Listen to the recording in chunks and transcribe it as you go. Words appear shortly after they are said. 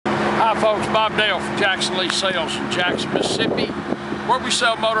Hi folks, Bob Dale from Jackson Lee Sales in Jackson, Mississippi. Where we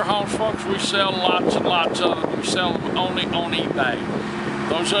sell motorhomes, folks, we sell lots and lots of them. We sell them only on eBay.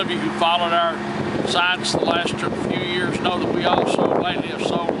 Those of you who followed our sites the last few years know that we also lately have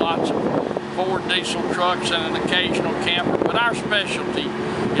sold lots of Ford diesel trucks and an occasional camper, but our specialty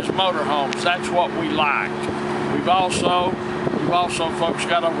is motorhomes. That's what we like. We've also folks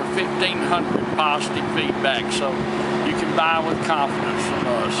got over 1,500 positive feedback, so you can buy with confidence from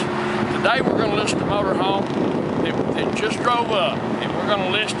us. Today we're going to list a motorhome that just drove up, and we're going to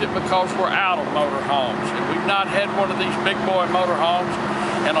list it because we're out of motorhomes. And we've not had one of these big boy motorhomes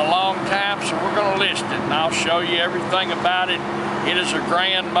in a long time, so we're going to list it, and I'll show you everything about it. It is a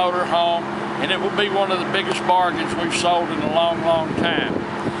grand motorhome, and it will be one of the biggest bargains we've sold in a long, long time.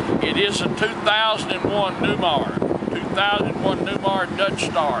 It is a 2001 Newmar. 2001 Newmar Dutch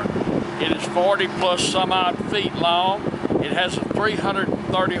Star. It is 40 plus some odd feet long. It has a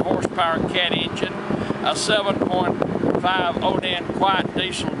 330 horsepower cat engine, a 7.5 Odan quiet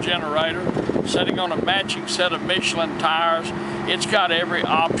diesel generator, sitting on a matching set of Michelin tires. It's got every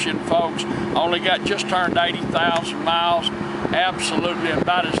option, folks. Only got just turned 80,000 miles. Absolutely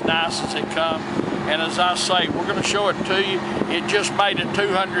about as nice as they come. And as I say, we're going to show it to you. It just made a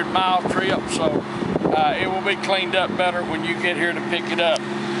 200-mile trip, so it will be cleaned up better when you get here to pick it up.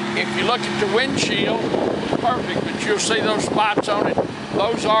 If you look at the windshield, it's perfect, but you'll see those spots on it.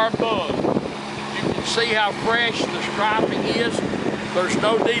 Those are bugs. You can see how fresh the striping is. There's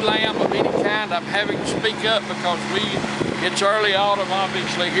no D-lamb of any kind. I'm having to speak up because it's early autumn,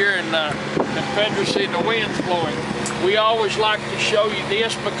 obviously, here in the Confederacy, and the wind's blowing. We always like to show you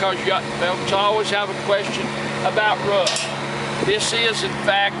this because folks always have a question about rust. This is, in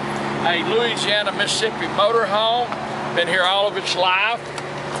fact, a Louisiana, Mississippi motorhome. Been here all of its life,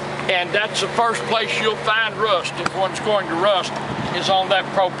 and that's the first place you'll find rust. If one's going to rust, is on that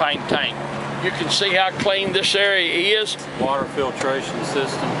propane tank. You can see how clean this area is. Water filtration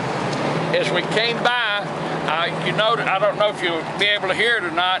system. As we came by, you know, I don't know if you'll be able to hear it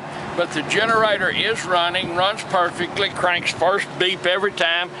or not, but the generator is running, runs perfectly, cranks first beep every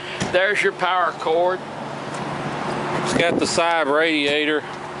time. There's your power cord. It's got the side radiator,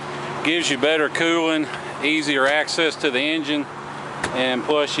 gives you better cooling, easier access to the engine, and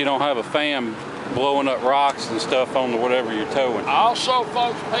plus you don't have a fan blowing up rocks and stuff on whatever you're towing. Also,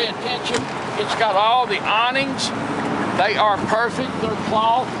 folks, pay attention. It's got all the awnings. They are perfect. They're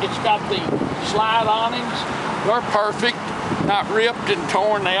cloth. It's got the slide awnings. They're perfect, not ripped and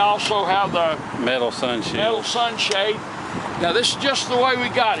torn. They also have the metal sunshade. Now this is just the way we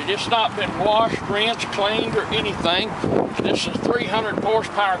got it. It's not been washed, rinsed, cleaned, or anything. This is a 300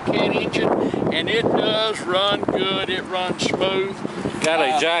 horsepower cat engine, and it does run good. It runs smooth. Got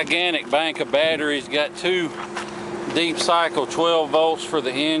a gigantic bank of batteries. Got 2 deep cycle 12 volts for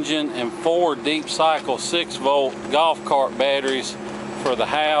the engine and 4 deep cycle 6 volt golf cart batteries for the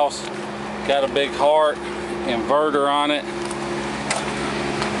house. Got a big heart inverter on it.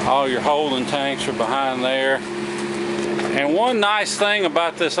 All your holding tanks are behind there. And one nice thing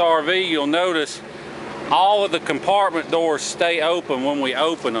about this RV, you'll notice all of the compartment doors stay open when we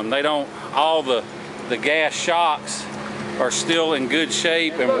open them. They don't, all the gas shocks are still in good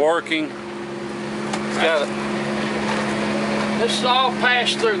shape and working. It's got this is all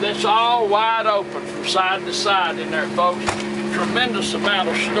passed through. This is all wide open from side to side in there, folks. Tremendous amount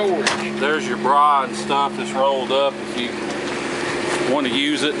of storage. There's your bra and stuff that's rolled up if you want to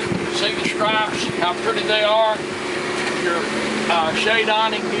use it. See the stripes, how pretty they are. Your shade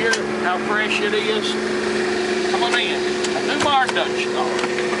awning here, how fresh it is. Come on in. A Newmar Dutch Star.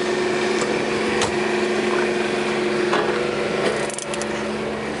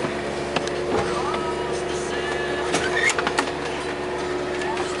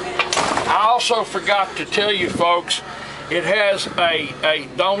 I also forgot to tell you folks, it has a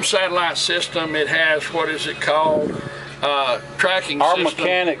dome satellite system. It has, what is it called? Tracking system. Our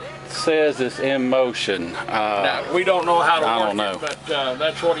mechanic says it's in motion. Now, we don't know how to work I don't know. it, but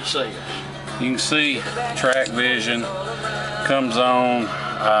that's what he says. You can see track vision comes on.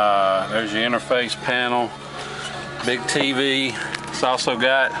 There's your interface panel, big TV. It's also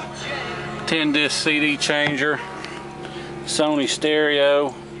got 10-disc CD changer, Sony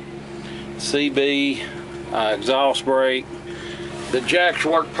stereo, CB, exhaust brake. The jacks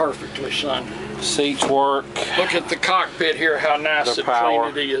work perfectly, son. Seats work. Look at the cockpit here, how nice and clean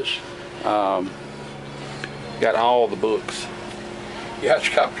it is. Got all the books. Yeah, it's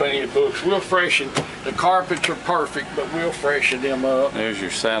got plenty of books. We'll freshen. The carpets are perfect, but we'll freshen them up. There's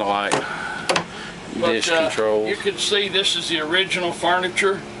your satellite dish controls. You can see this is the original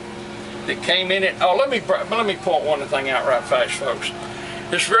furniture that came in it. Oh, let me point one thing out right fast, folks.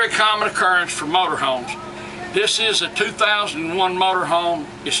 It's a very common occurrence for motorhomes. This is a 2001 motorhome.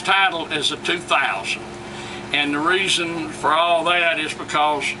 It's titled as a 2000. And the reason for all that is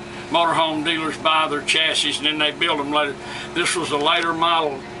because motorhome dealers buy their chassis and then they build them later. This was a later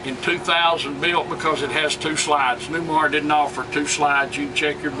model in 2000 built because it has 2 slides. Newmar didn't offer 2 slides. You can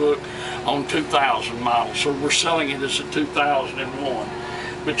check your book on 2000 models. So we're selling it as a 2001.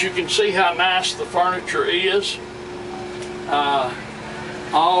 But you can see how nice the furniture is.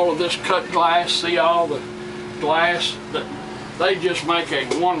 All of this cut glass, see all the glass? They just make a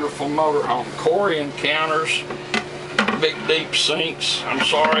wonderful motorhome. Corian counters, big deep sinks. I'm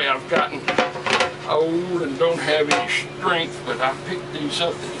sorry I've gotten old and don't have any strength, but I picked these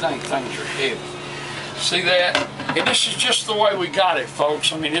up and things are heavy. See that? And this is just the way we got it,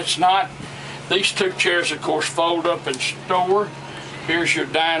 folks. I mean, it's not, these 2 chairs of course fold up and store. Here's your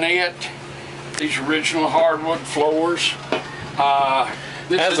dinette. These original hardwood floors.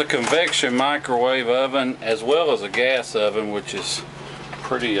 Has a convection microwave oven as well as a gas oven, which is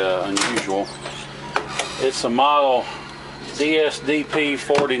pretty unusual. It's a model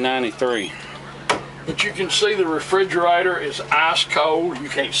DSDP4093. But you can see the refrigerator is ice cold. You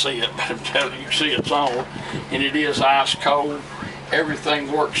can't see it, but I'm telling you, you can see it's on, and it is ice cold.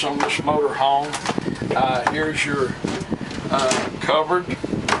 Everything works on this motorhome. Here's your cupboard.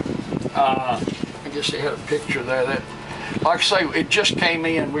 I guess they had a picture there. That, like I say, it just came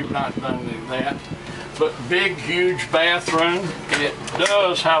in. We've not done any of that. But big, huge bathroom. It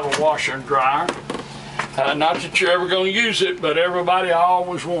does have a washer and dryer. Not that you're ever going to use it, but everybody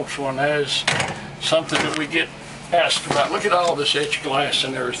always wants one. That is something that we get asked about. Look at all this etched glass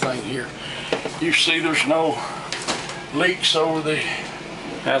and everything here. You see there's no leaks over the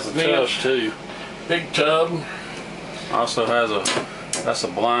Has a tub too. Big tub. Also has that's a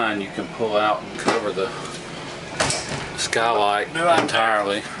blind you can pull out and cover the skylight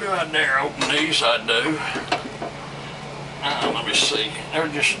entirely. Do I dare open these? I do. Let me see. They're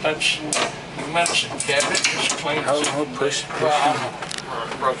just, that's the medicine cabinet. Just clean. Oh, push.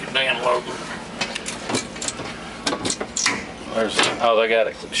 Broke it down a little bit. Oh, they got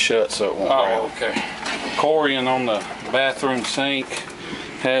it shut so it won't break. Oh, okay. Corian on the bathroom sink.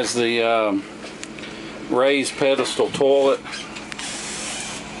 Has the raised pedestal toilet.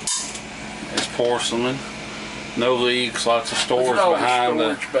 It's porcelain. No leaks. Lots of storage behind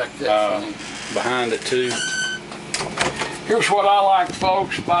behind it too. Here's what I like,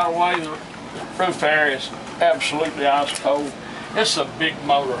 folks. By the way, the roof area is absolutely ice cold. It's a big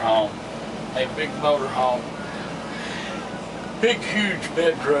motorhome. A big motorhome. Big, huge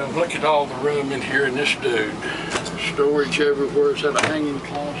bedroom. Look at all the room in here in this dude. Storage everywhere. Is that a hanging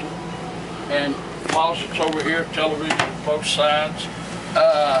closet? And closets over here, television on both sides.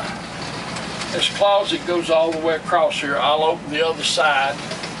 This closet goes all the way across here. I'll open the other side.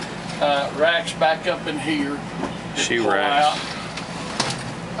 Racks back up in here. She racks.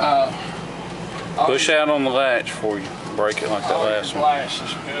 Push out on the latch before you break it like that last one. Glass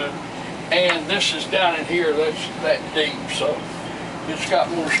is good. And this is down in here, that's that deep, so it's got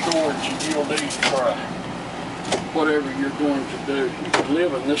more storage than you'll need for whatever you're going to do. You can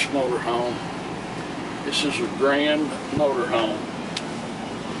live in this motorhome. This is a grand motorhome.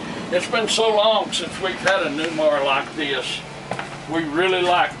 It's been so long since we've had a Newmar like this. We really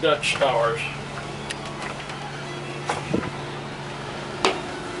like Dutch Stars.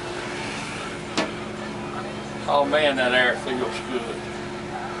 Oh man, that air feels good.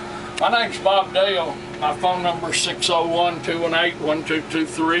 My name's Bob Dale. My phone number is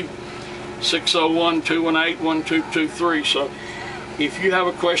 601-218-1223. 601-218-1223. So if you have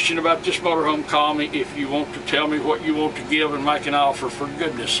a question about this motorhome, call me. If you want to tell me what you want to give and make an offer, for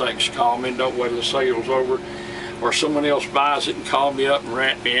goodness sakes, call me. Don't wait till the sale's over or someone else buys it and call me up and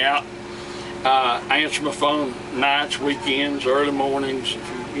rat me out. I answer my phone nights, weekends, early mornings.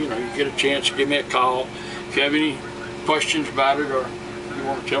 If you get a chance, give me a call. If you have any questions about it or you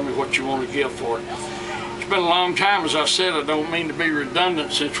want to tell me what you want to give for it. It's been a long time, as I said. I don't mean to be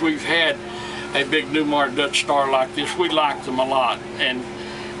redundant, since we've had a big Newmar Dutch Star like this. We like them a lot, and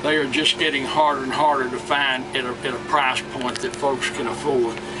they are just getting harder and harder to find at a price point that folks can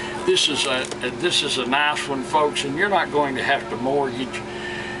afford. This is a nice one, folks, and you're not going to have to mortgage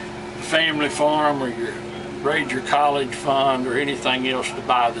the family farm or raise your college fund or anything else to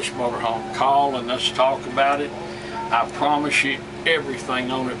buy this motorhome. Call and let's talk about it. I promise you, everything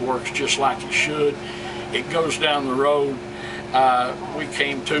on it works just like it should. It goes down the road. We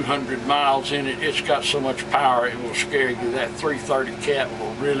came 200 miles in it. It's got so much power it will scare you. That 330 cat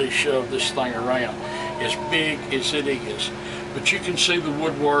will really shove this thing around, as big as it is. But you can see the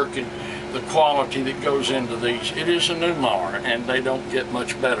woodwork and the quality that goes into these. It is a Newmar, and they don't get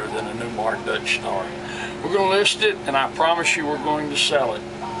much better than a Newmar Dutch Star. We're going to list it, and I promise you we're going to sell it.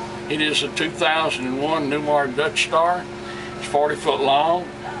 It is a 2001 Newmar Dutch Star. It's 40 foot long,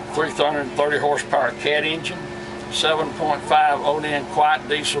 330 horsepower cat engine, 7.5 Odin quiet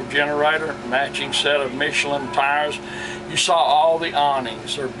diesel generator, matching set of Michelin tires. You saw all the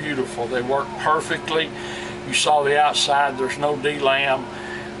awnings. They're beautiful. They work perfectly. You saw the outside. There's no D-lam.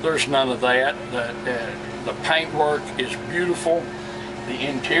 There's none of that. The paintwork is beautiful. The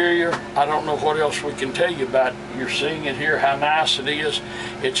interior, I don't know what else we can tell you about. You're seeing it here, how nice it is.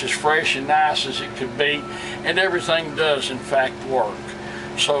 It's as fresh and nice as it could be, and everything does in fact work.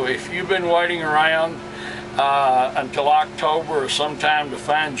 So if you've been waiting around until October or sometime to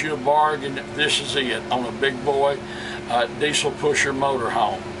find you a bargain, this is it on a big boy diesel pusher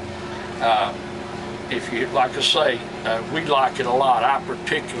motorhome. If you, like I say, we like it a lot. I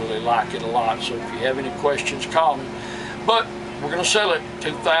particularly like it a lot. So if you have any questions, call me. But we're going to sell it.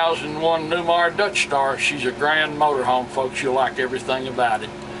 2001 Newmar Dutch Star. She's a grand motorhome, folks. You'll like everything about it.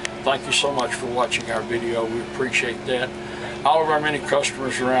 Thank you so much for watching our video. We appreciate that. All of our many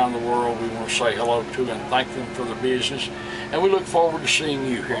customers around the world, we want to say hello to and thank them for their business. And we look forward to seeing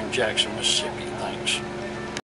you here in Jackson, Mississippi. Thanks.